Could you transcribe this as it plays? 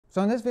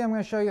So in this video, I'm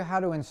going to show you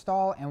how to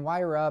install and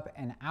wire up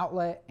an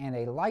outlet and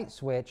a light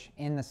switch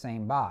in the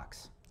same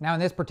box. Now in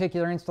this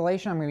particular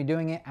installation, I'm going to be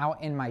doing it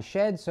out in my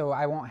shed, so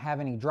I won't have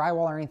any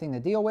drywall or anything to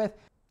deal with.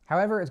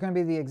 However, it's going to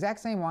be the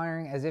exact same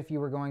wiring as if you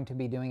were going to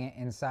be doing it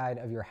inside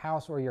of your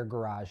house or your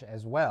garage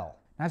as well.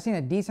 Now, I've seen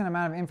a decent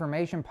amount of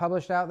information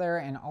published out there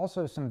and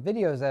also some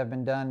videos that have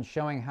been done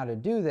showing how to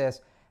do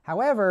this.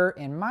 However,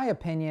 in my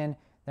opinion,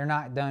 they're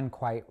not done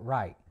quite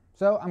right.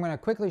 So I'm going to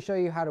quickly show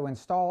you how to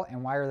install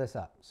and wire this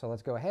up. So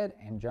let's go ahead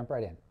and jump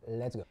right in.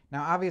 Let's go.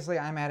 Now obviously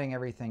I'm adding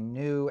everything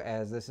new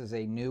as this is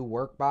a new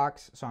work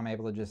box, so I'm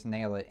able to just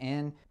nail it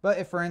in. But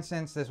if for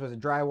instance this was a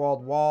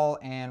drywalled wall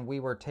and we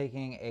were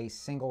taking a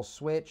single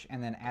switch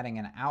and then adding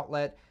an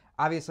outlet,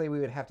 obviously we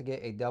would have to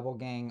get a double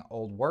gang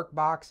old work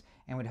box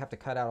and we'd have to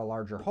cut out a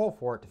larger hole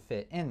for it to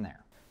fit in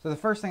there. So the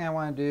first thing I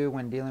want to do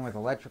when dealing with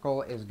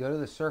electrical is go to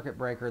the circuit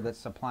breaker that's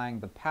supplying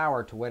the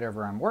power to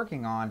whatever I'm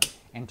working on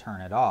and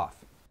turn it off.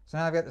 So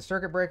now I've got the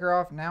circuit breaker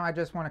off. Now I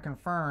just want to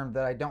confirm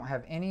that I don't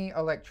have any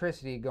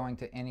electricity going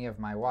to any of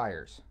my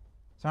wires.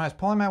 So when I was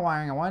pulling my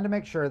wiring, I wanted to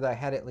make sure that I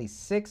had at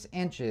least 6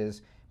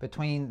 inches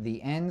between the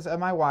ends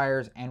of my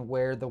wires and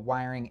where the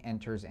wiring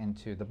enters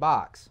into the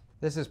box.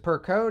 This is per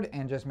code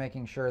and just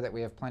making sure that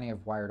we have plenty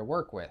of wire to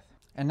work with.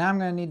 And now I'm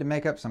going to need to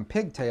make up some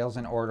pigtails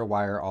in order to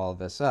wire all of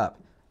this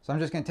up. So I'm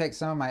just going to take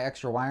some of my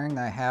extra wiring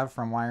that I have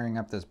from wiring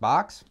up this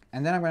box,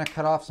 and then I'm going to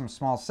cut off some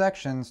small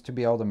sections to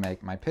be able to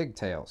make my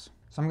pigtails.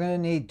 So I'm going to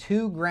need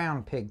 2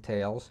 ground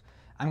pigtails.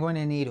 I'm going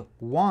to need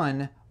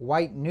 1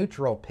 white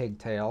neutral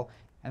pigtail,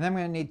 and then I'm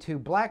going to need 2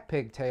 black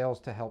pigtails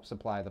to help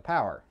supply the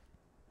power.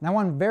 Now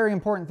one very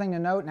important thing to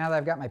note now that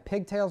I've got my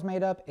pigtails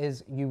made up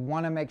is you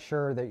want to make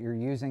sure that you're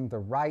using the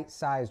right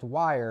sized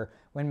wire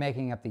when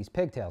making up these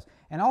pigtails,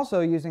 and also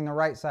using the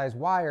right size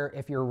wire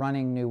if you're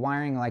running new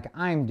wiring like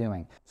I'm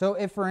doing. So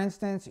if for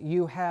instance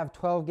you have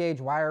 12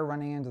 gauge wire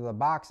running into the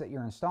box that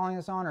you're installing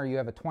this on, or you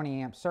have a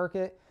 20 amp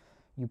circuit,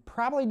 you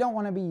probably don't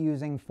want to be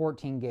using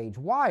 14 gauge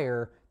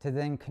wire to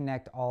then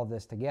connect all of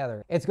this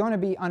together. It's going to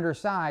be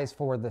undersized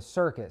for the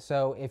circuit.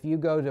 So if you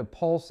go to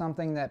pull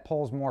something that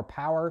pulls more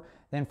power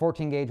than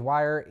 14 gauge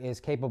wire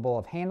is capable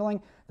of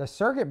handling, the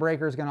circuit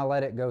breaker is going to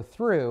let it go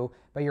through,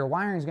 but your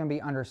wiring is going to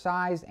be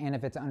undersized. And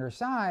if it's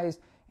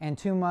undersized and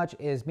too much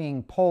is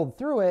being pulled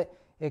through it,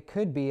 it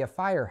could be a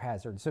fire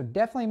hazard. So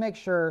definitely make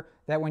sure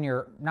that when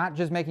you're not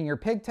just making your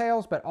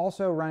pigtails, but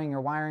also running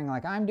your wiring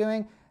like I'm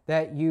doing,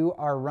 that you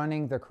are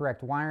running the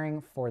correct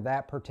wiring for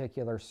that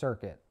particular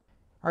circuit.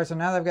 All right, so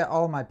now that I've got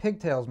all of my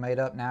pigtails made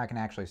up, now I can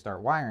actually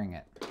start wiring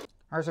it. All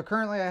right, so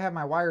currently I have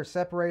my wires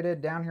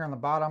separated. Down here on the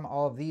bottom,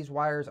 all of these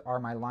wires are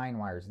my line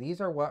wires.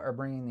 These are what are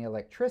bringing the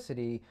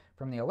electricity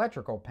from the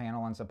electrical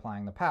panel and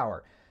supplying the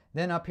power.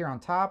 Then up here on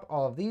top,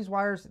 all of these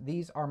wires,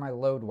 these are my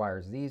load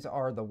wires. These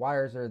are the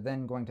wires that are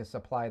then going to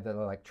supply the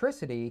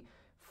electricity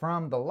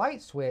from the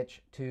light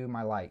switch to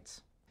my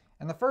lights.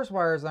 And the first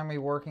wires I'm going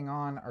to be working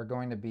on are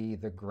going to be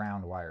the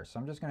ground wires. So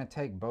I'm just going to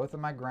take both of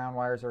my ground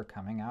wires that are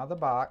coming out of the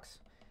box,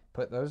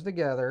 put those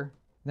together.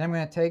 Then I'm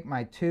going to take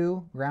my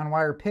 2 ground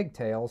wire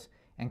pigtails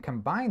and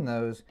combine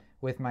those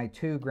with my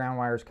 2 ground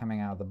wires coming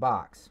out of the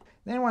box.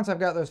 Then once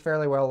I've got those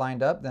fairly well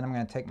lined up, then I'm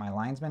going to take my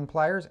linesman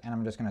pliers and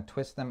I'm just going to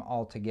twist them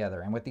all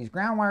together. And with these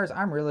ground wires,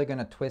 I'm really going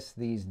to twist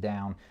these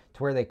down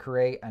to where they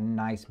create a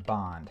nice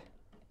bond.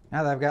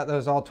 Now that I've got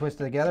those all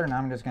twisted together, now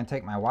I'm just going to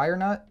take my wire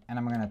nut and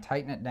I'm going to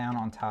tighten it down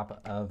on top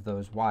of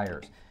those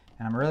wires.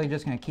 And I'm really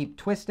just going to keep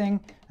twisting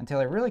until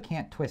I really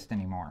can't twist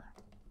anymore.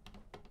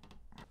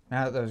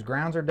 Now that those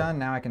grounds are done,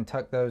 now I can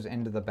tuck those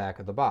into the back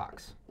of the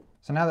box.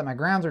 So now that my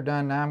grounds are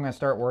done, now I'm going to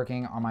start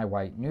working on my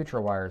white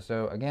neutral wires.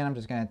 So again, I'm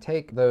just going to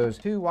take those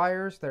 2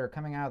 wires that are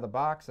coming out of the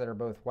box that are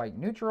both white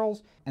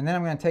neutrals, and then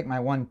I'm going to take my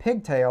 1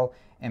 pigtail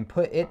and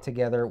put it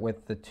together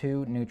with the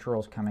 2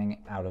 neutrals coming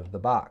out of the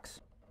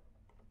box.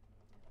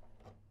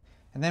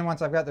 And then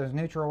once I've got those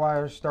neutral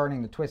wires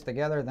starting to twist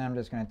together, then I'm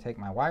just going to take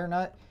my wire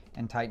nut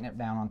and tighten it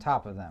down on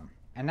top of them.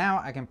 And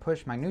now I can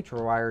push my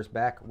neutral wires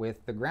back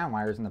with the ground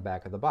wires in the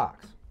back of the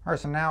box. All right,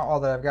 so now all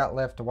that I've got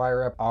left to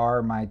wire up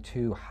are my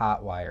 2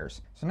 hot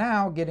wires. So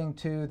now getting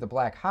to the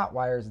black hot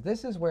wires,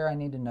 this is where I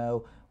need to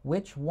know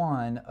which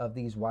one of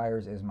these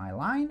wires is my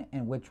line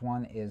and which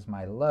one is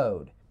my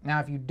load. Now,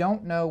 if you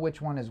don't know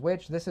which one is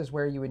which, this is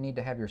where you would need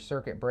to have your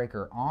circuit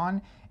breaker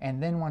on.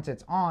 And then once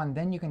it's on,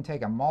 then you can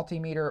take a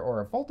multimeter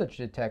or a voltage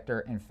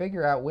detector and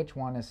figure out which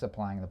one is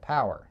supplying the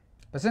power.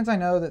 But since I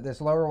know that this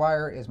lower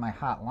wire is my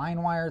hot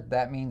line wire,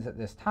 that means that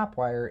this top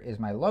wire is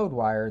my load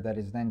wire that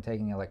is then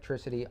taking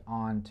electricity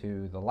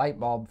onto the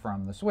light bulb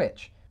from the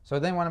switch. So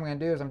then what I'm going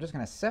to do is I'm just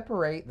going to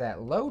separate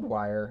that load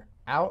wire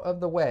out of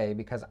the way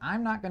because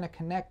I'm not going to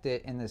connect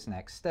it in this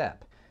next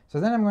step. So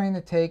then I'm going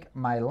to take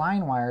my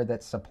line wire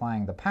that's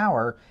supplying the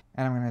power,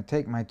 and I'm going to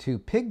take my 2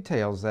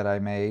 pigtails that I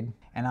made,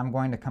 and I'm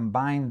going to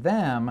combine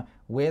them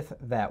with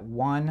that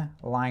 1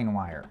 line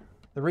wire.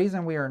 The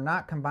reason we are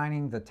not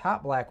combining the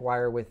top black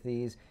wire with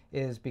these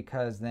is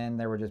because then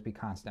there would just be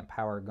constant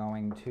power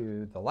going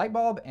to the light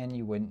bulb and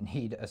you wouldn't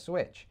need a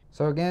switch.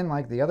 So again,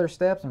 like the other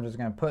steps, I'm just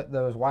going to put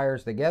those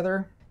wires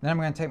together Then I'm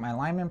going to take my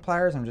lineman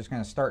pliers. I'm just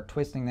going to start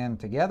twisting them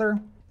together.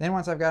 Then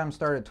once I've got them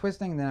started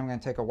twisting, then I'm going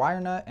to take a wire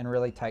nut and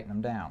really tighten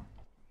them down.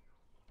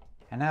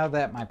 And now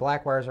that my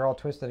black wires are all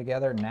twisted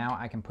together, now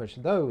I can push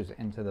those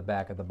into the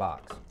back of the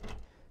box.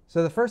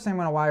 So the first thing I'm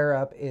going to wire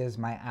up is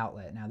my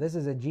outlet. Now this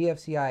is a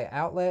GFCI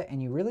outlet,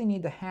 and you really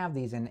need to have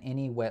these in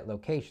any wet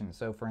location.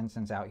 So for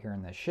instance, out here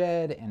in the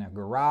shed, in a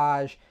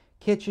garage,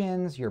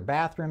 kitchens, your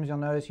bathrooms, you'll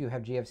notice you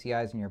have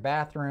GFCIs in your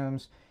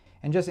bathrooms,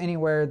 and just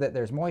anywhere that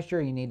there's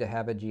moisture, you need to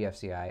have a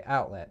GFCI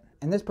outlet.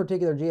 And this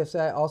particular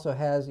GFCI also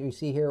has, you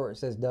see here where it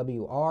says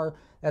WR,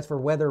 that's for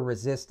weather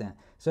resistant.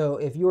 So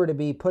if you were to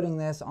be putting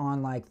this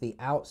on like the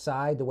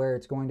outside to where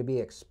it's going to be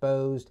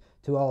exposed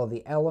to all of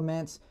the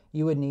elements,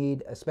 you would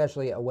need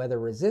especially a weather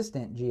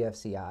resistant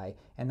GFCI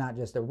and not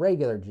just a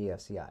regular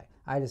GFCI.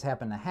 I just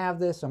happen to have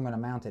this, so I'm going to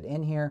mount it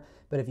in here.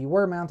 But if you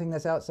were mounting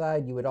this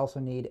outside, you would also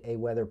need a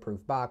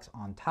weatherproof box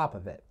on top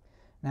of it.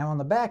 Now on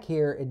the back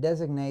here, it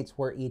designates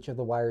where each of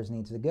the wires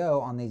needs to go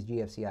on these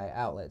GFCI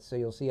outlets. So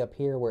you'll see up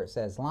here where it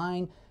says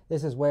line,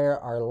 this is where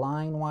our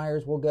line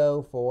wires will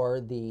go for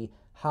the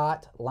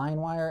hot line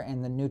wire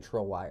and the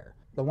neutral wire.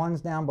 The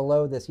ones down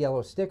below this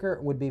yellow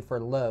sticker would be for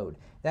load.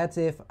 That's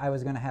if I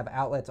was going to have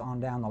outlets on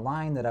down the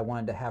line that I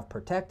wanted to have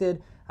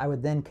protected. I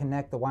would then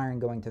connect the wiring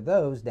going to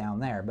those down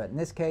there. But in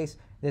this case,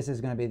 this is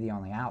going to be the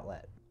only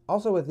outlet.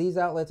 Also with these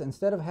outlets,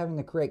 instead of having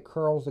to create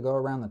curls to go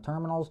around the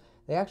terminals,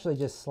 they actually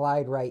just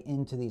slide right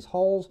into these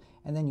holes,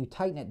 and then you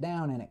tighten it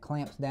down and it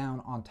clamps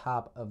down on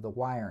top of the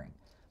wiring.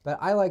 But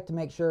I like to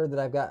make sure that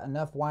I've got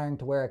enough wiring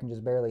to where I can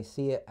just barely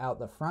see it out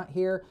the front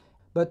here,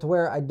 but to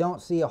where I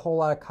don't see a whole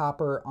lot of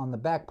copper on the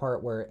back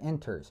part where it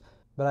enters.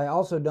 But I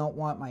also don't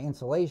want my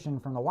insulation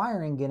from the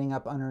wiring getting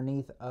up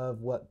underneath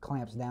of what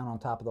clamps down on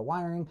top of the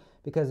wiring,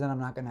 because then I'm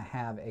not going to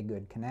have a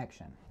good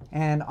connection.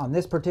 And on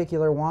this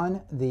particular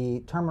one,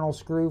 the terminal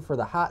screw for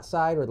the hot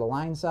side or the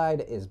line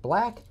side is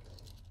black,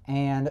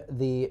 and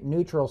the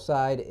neutral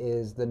side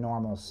is the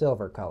normal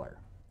silver color.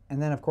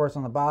 And then of course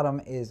on the bottom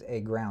is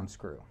a ground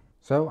screw.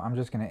 So I'm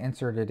just going to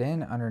insert it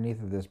in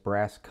underneath of this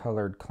brass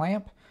colored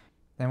clamp.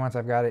 Then once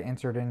I've got it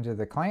inserted into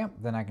the clamp,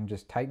 then I can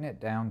just tighten it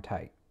down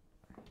tight.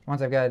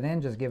 Once I've got it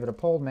in, just give it a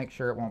pull to make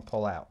sure it won't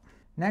pull out.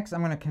 Next,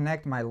 I'm going to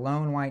connect my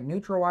lone white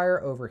neutral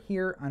wire over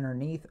here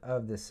underneath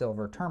of the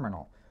silver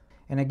terminal.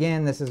 And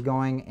again, this is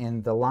going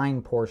in the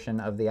line portion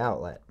of the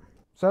outlet.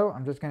 So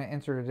I'm just going to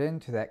insert it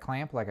into that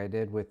clamp like I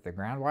did with the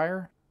ground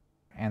wire,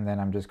 and then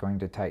I'm just going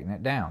to tighten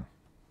it down.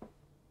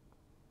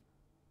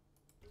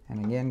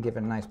 And again, give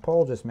it a nice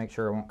pull, just make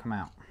sure it won't come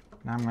out.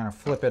 Now I'm going to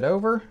flip it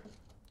over,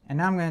 and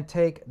now I'm going to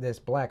take this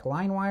black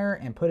line wire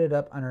and put it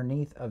up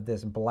underneath of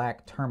this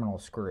black terminal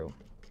screw.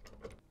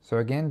 So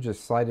again,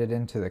 just slide it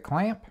into the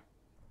clamp.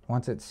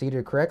 Once it's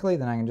seated correctly,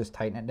 then I can just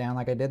tighten it down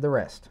like I did the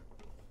rest.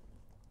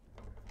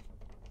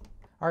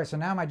 All right, so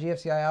now my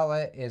GFCI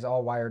outlet is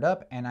all wired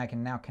up, and I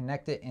can now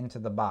connect it into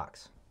the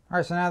box. All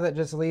right, so now that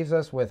just leaves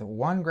us with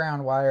one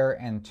ground wire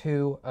and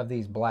two of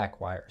these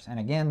black wires. And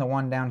again, the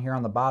one down here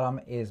on the bottom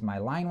is my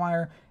line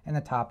wire, and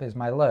the top is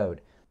my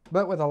load.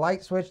 But with a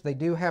light switch, they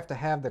do have to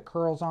have the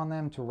curls on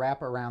them to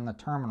wrap around the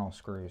terminal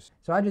screws.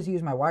 So I just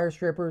use my wire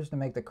strippers to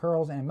make the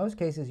curls, and in most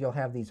cases you'll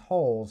have these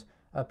holes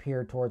up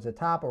here towards the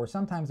top, or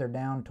sometimes they're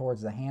down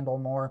towards the handle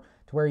more,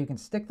 to where you can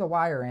stick the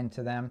wire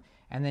into them,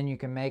 and then you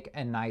can make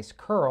a nice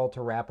curl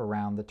to wrap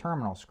around the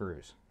terminal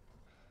screws,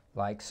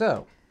 like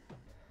so.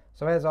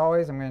 So as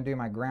always, I'm going to do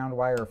my ground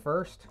wire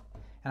first,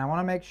 and I want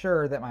to make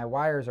sure that my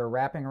wires are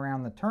wrapping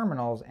around the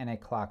terminals in a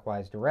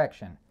clockwise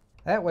direction.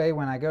 That way,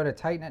 when I go to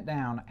tighten it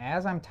down,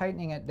 as I'm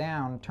tightening it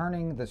down,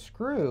 turning the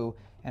screw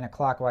in a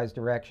clockwise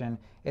direction,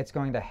 it's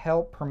going to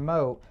help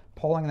promote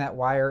pulling that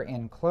wire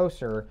in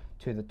closer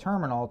to the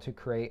terminal to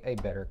create a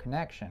better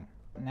connection.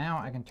 Now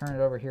I can turn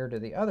it over here to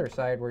the other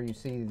side where you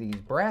see these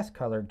brass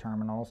colored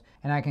terminals,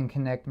 and I can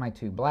connect my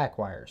two black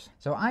wires.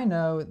 So I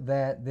know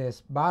that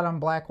this bottom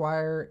black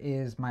wire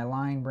is my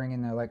line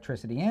bringing the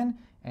electricity in,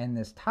 and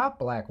this top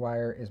black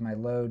wire is my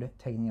load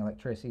taking the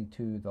electricity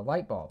to the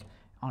light bulb.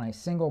 On a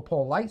single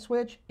pole light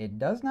switch, it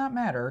does not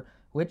matter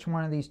which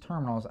one of these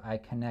terminals I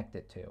connect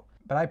it to.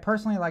 But I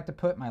personally like to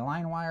put my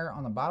line wire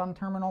on the bottom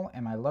terminal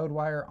and my load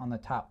wire on the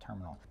top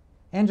terminal.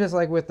 And just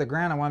like with the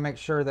ground, I want to make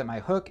sure that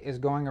my hook is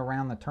going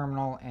around the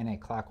terminal in a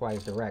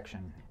clockwise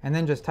direction. And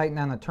then just tighten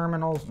down the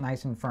terminals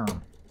nice and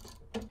firm.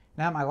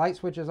 Now my light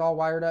switch is all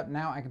wired up.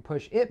 Now I can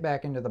push it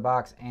back into the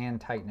box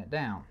and tighten it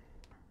down.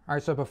 All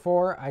right, so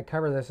before I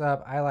cover this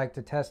up, I like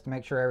to test to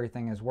make sure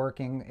everything is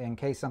working. In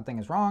case something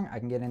is wrong, I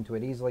can get into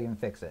it easily and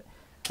fix it.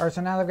 All right,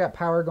 so now that I've got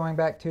power going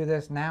back to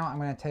this, now I'm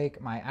going to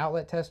take my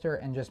outlet tester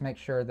and just make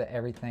sure that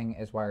everything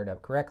is wired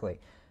up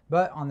correctly.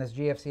 But on this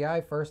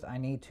GFCI, first I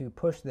need to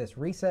push this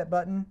reset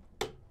button.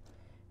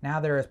 Now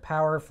there is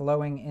power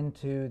flowing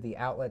into the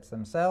outlets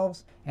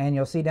themselves, and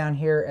you'll see down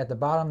here at the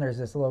bottom there's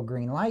this little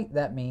green light.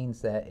 That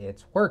means that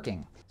it's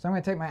working. So I'm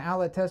going to take my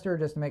outlet tester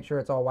just to make sure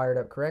it's all wired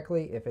up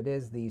correctly. If it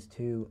is, these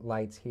two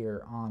lights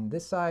here on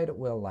this side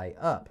will light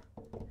up.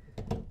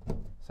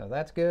 So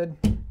that's good.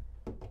 And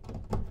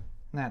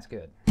that's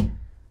good.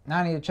 Now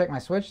I need to check my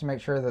switch to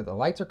make sure that the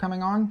lights are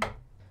coming on.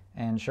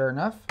 And sure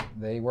enough,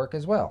 they work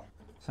as well.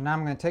 So now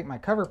I'm going to take my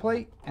cover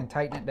plate and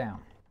tighten it down.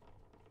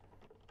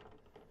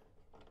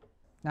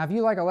 Now, if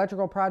you like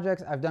electrical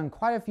projects, I've done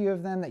quite a few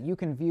of them that you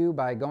can view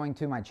by going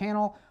to my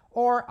channel,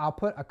 or I'll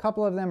put a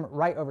couple of them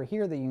right over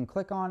here that you can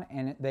click on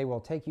and they will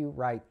take you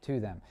right to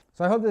them.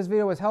 So I hope this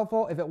video was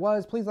helpful. If it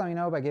was, please let me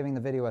know by giving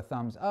the video a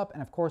thumbs up.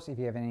 And of course, if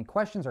you have any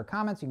questions or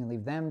comments, you can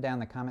leave them down in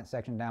the comment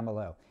section down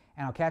below.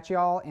 And I'll catch you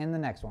all in the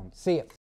next one. See ya.